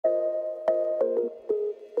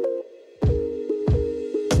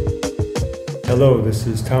Hello, this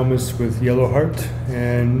is Thomas with YellowHeart,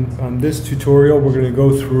 and on this tutorial we're going to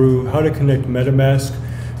go through how to connect MetaMask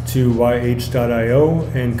to YH.io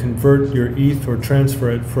and convert your ETH or transfer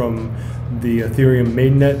it from the Ethereum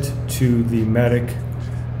mainnet to the Matic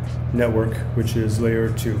network, which is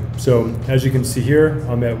layer 2. So as you can see here,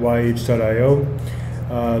 I'm at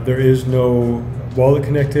YH.io. There is no wallet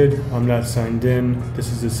connected. I'm not signed in.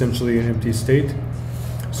 This is essentially an empty state.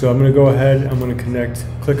 So I'm going to go ahead, I'm going to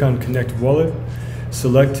click on Connect Wallet,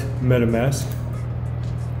 select MetaMask.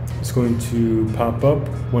 It's going to pop up.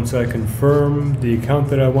 Once I confirm the account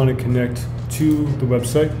that I want to connect to the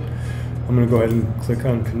website, I'm going to go ahead and click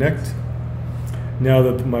on Connect. Now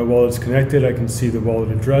that my wallet's connected, I can see the wallet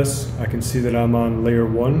address. I can see that I'm on layer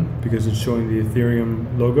 1 because it's showing the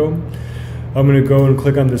Ethereum logo. I'm going to go and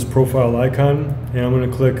click on this profile icon, and I'm going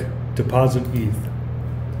to click Deposit ETH.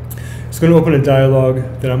 It's going to open a dialog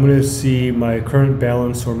that I'm going to see my current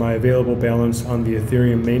balance or my available balance on the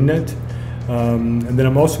Ethereum mainnet. And then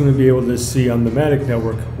I'm also going to be able to see on the Matic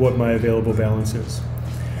network what my available balance is.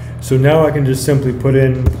 So now I can just simply put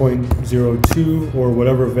in 0.02 or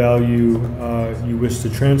whatever value you wish to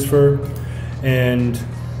transfer and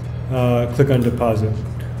click on deposit.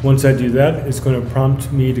 Once I do that, it's going to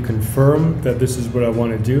prompt me to confirm that this is what I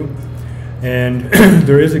want to do. And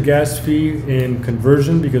there is a gas fee in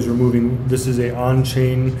conversion because this is a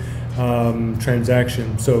on-chain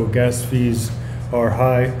transaction. So gas fees are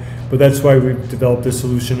high, but that's why we've developed this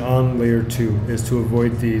solution on layer 2, is to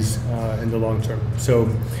avoid these in the long term. So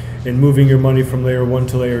in moving your money from layer 1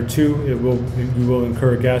 to layer 2, you will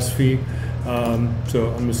incur a gas fee.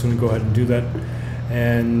 So I'm just going to go ahead and do that.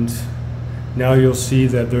 And now you'll see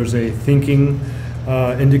that there's a thinking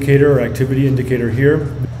indicator or activity indicator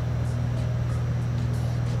here.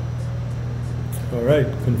 All right,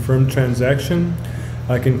 confirm transaction.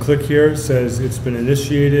 I can click here, it says it's been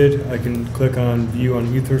initiated. I can click on view on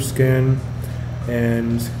Etherscan,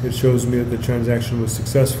 and it shows me that the transaction was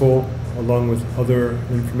successful, along with other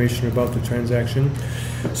information about the transaction.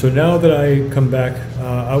 So now that I come back,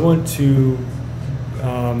 I want to,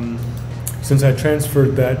 since I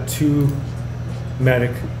transferred that to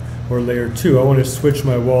Matic or layer 2, I want to switch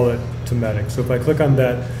my wallet to Matic. So if I click on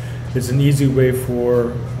that, it's an easy way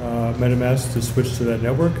for MetaMask to switch to that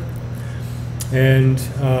network. And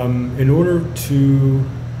in order to,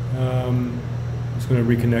 it's going to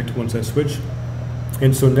reconnect once I switch.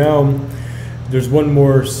 And so now there's one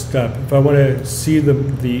more step. If I want to see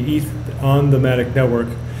the ETH on the Matic network,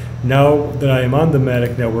 now that I am on the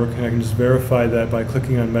Matic network, and I can just verify that by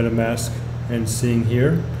clicking on MetaMask and seeing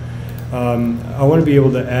here, I want to be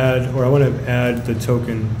able to add, or I want to add the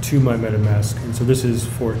token to my MetaMask. And so this is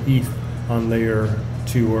for ETH on layer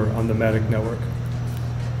 2 or on the Matic network.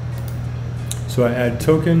 So I add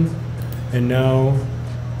token, and now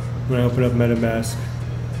when I open up MetaMask,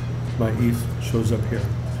 my ETH shows up here.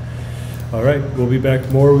 All right, we'll be back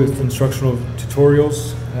more with instructional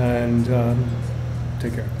tutorials, and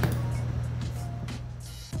take care.